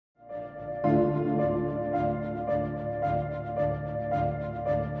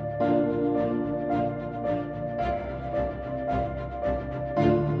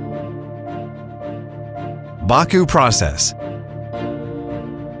Baku process.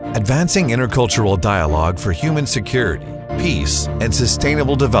 Advancing intercultural dialogue for human security, peace, and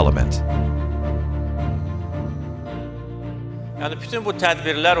sustainable development.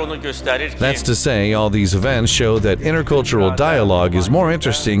 That's to say, all these events show that intercultural dialogue is more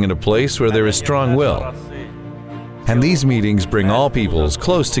interesting in a place where there is strong will. And these meetings bring all peoples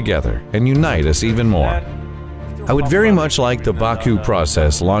close together and unite us even more. I would very much like the Baku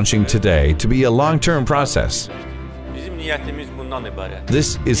process launching today to be a long-term process.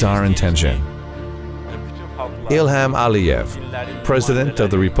 This is our intention. Ilham Aliyev, President of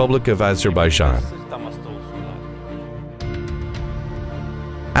the Republic of Azerbaijan.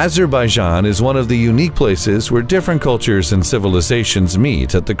 Azerbaijan is one of the unique places where different cultures and civilizations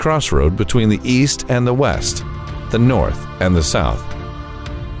meet at the crossroad between the East and the West, the North and the South.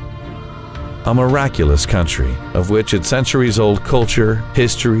 A miraculous country of which its centuries-old culture,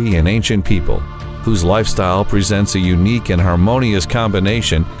 history, and ancient people, whose lifestyle presents a unique and harmonious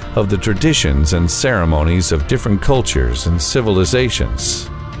combination of the traditions and ceremonies of different cultures and civilizations.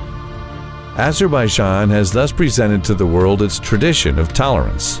 Azerbaijan has thus presented to the world its tradition of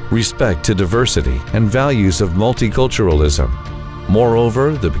tolerance, respect to diversity, and values of multiculturalism.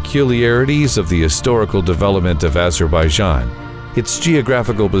 Moreover, the peculiarities of the historical development of Azerbaijan, its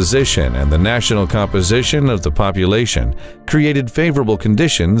geographical position, and the national composition of the population created favorable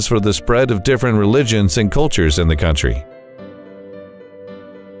conditions for the spread of different religions and cultures in the country.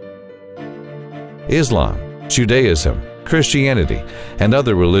 Islam, Judaism, Christianity, and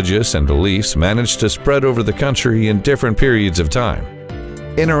other religious and beliefs managed to spread over the country in different periods of time,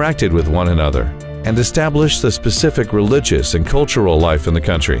 interacted with one another, and established the specific religious and cultural life in the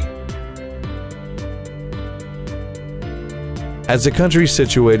country. As a country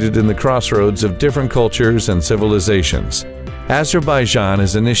situated in the crossroads of different cultures and civilizations, Azerbaijan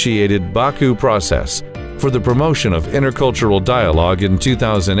has initiated Baku process for the promotion of intercultural dialogue in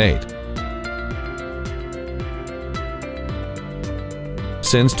 2008.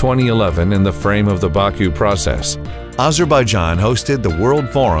 Since 2011, in the frame of the Baku process, Azerbaijan hosted the World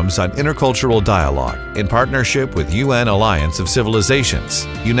Forums on Intercultural Dialogue in partnership with UN Alliance of Civilizations,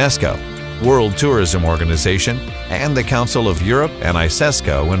 UNESCO, World Tourism Organization, and the Council of Europe and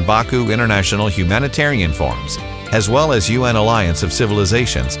ICESCO and Baku International Humanitarian Forums, as well as UN Alliance of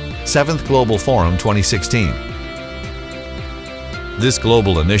Civilizations 7th Global Forum 2016. This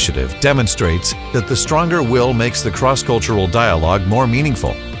global initiative demonstrates that the stronger will makes the cross-cultural dialogue more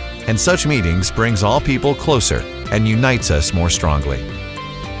meaningful, and such meetings brings all people closer and unites us more strongly.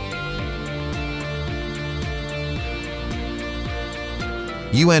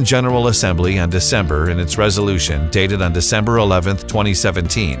 UN General Assembly on December in its resolution dated on December 11,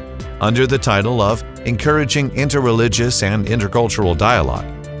 2017, under the title of Encouraging Interreligious and Intercultural Dialogue,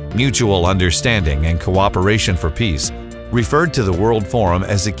 Mutual Understanding and Cooperation for Peace, referred to the World Forum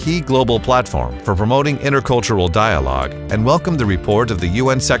as a key global platform for promoting intercultural dialogue and welcomed the report of the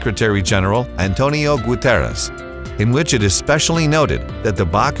UN Secretary-General Antonio Guterres, in which it is specially noted that the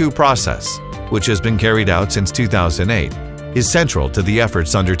Baku process, which has been carried out since 2008, is central to the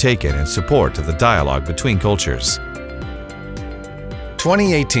efforts undertaken in support of the dialogue between cultures.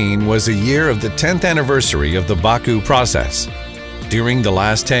 2018 was a year of the 10th anniversary of the Baku process. During the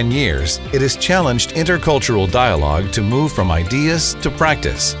last 10 years, it has challenged intercultural dialogue to move from ideas to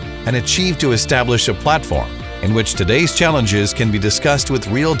practice and achieve to establish a platform in which today's challenges can be discussed with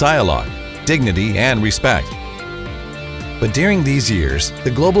real dialogue, dignity, and respect. But during these years,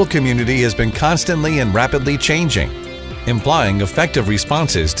 the global community has been constantly and rapidly changing, implying effective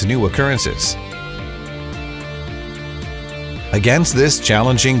responses to new occurrences. Against this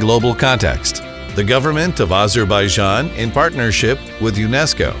challenging global context, the government of Azerbaijan, in partnership with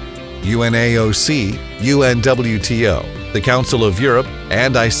UNESCO, UNAOC, UNWTO, the Council of Europe,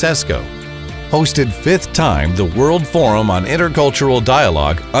 and ICESCO, hosted 5th time the World Forum on Intercultural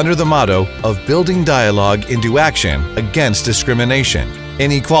Dialogue under the motto of Building Dialogue into Action Against Discrimination,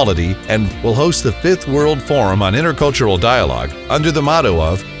 Inequality, and will host the 5th World Forum on Intercultural Dialogue under the motto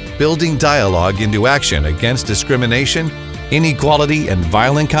of Building Dialogue into Action Against Discrimination, Inequality, and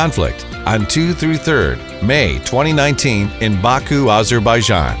Violent Conflict on 2 through 3rd May 2019 in Baku,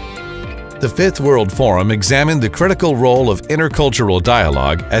 Azerbaijan. The 5th World Forum examined the critical role of intercultural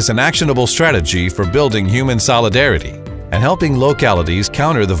dialogue as an actionable strategy for building human solidarity and helping localities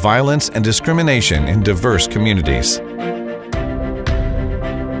counter the violence and discrimination in diverse communities.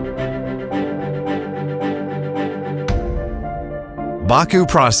 Baku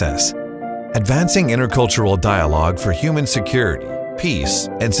process. Advancing intercultural dialogue for human security, peace,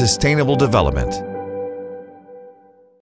 and sustainable development.